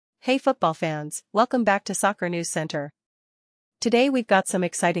Hey football fans, welcome back to Soccer News Center. Today we've got some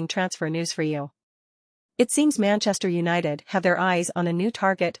exciting transfer news for you. It seems Manchester United have their eyes on a new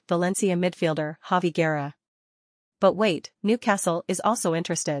target, Valencia midfielder Javi Guerra. But wait, Newcastle is also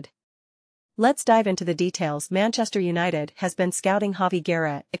interested. Let's dive into the details. Manchester United has been scouting Javi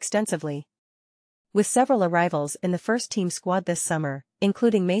Guerra extensively, with several arrivals in the first-team squad this summer,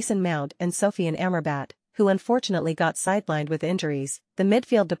 including Mason Mount and Sofian Amrabat, who unfortunately got sidelined with injuries. The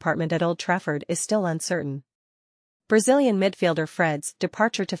midfield department at Old Trafford is still uncertain. Brazilian midfielder Fred's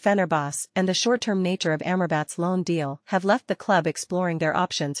departure to Fenerbahce and the short-term nature of Amrabat's loan deal have left the club exploring their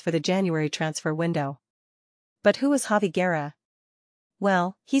options for the January transfer window. But who is Javi Guerra?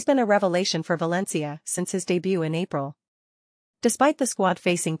 Well, he's been a revelation for Valencia since his debut in April. Despite the squad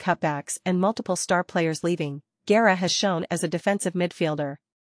facing cutbacks and multiple star players leaving, Guerra has shown as a defensive midfielder.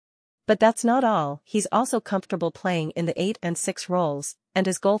 But that's not all. He's also comfortable playing in the 8 and 6 roles, and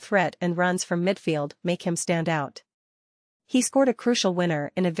his goal threat and runs from midfield make him stand out. He scored a crucial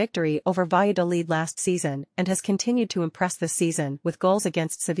winner in a victory over Valladolid last season and has continued to impress this season with goals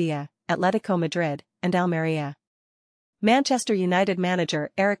against Sevilla, Atletico Madrid, and Almeria. Manchester United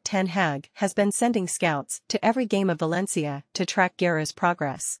manager Erik has been sending scouts to every game of Valencia to track Guerra's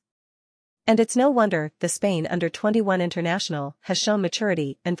progress. And it's no wonder the Spain under-21 international has shown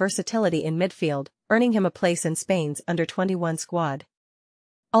maturity and versatility in midfield, earning him a place in Spain's under-21 squad.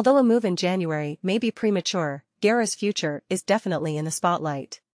 Although a move in January may be premature, Guerra's future is definitely in the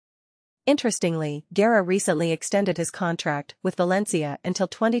spotlight. Interestingly, Guerra recently extended his contract with Valencia until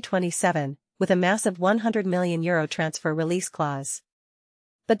 2027, with a massive €100 million transfer release clause.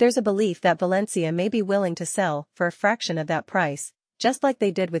 But there's a belief that Valencia may be willing to sell for a fraction of that price, just like they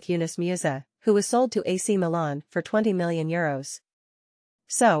did with Yunus Musa, who was sold to AC Milan for €20 million.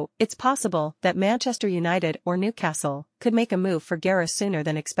 So, it's possible that Manchester United or Newcastle could make a move for Guerra sooner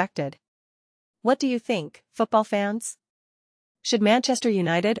than expected. What do you think, football fans? Should Manchester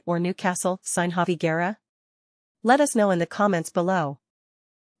United or Newcastle sign Javi Guerra? Let us know in the comments below.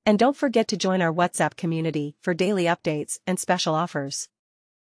 And don't forget to join our WhatsApp community for daily updates and special offers.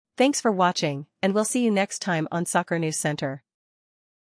 Thanks for watching, and we'll see you next time on Soccer News Center.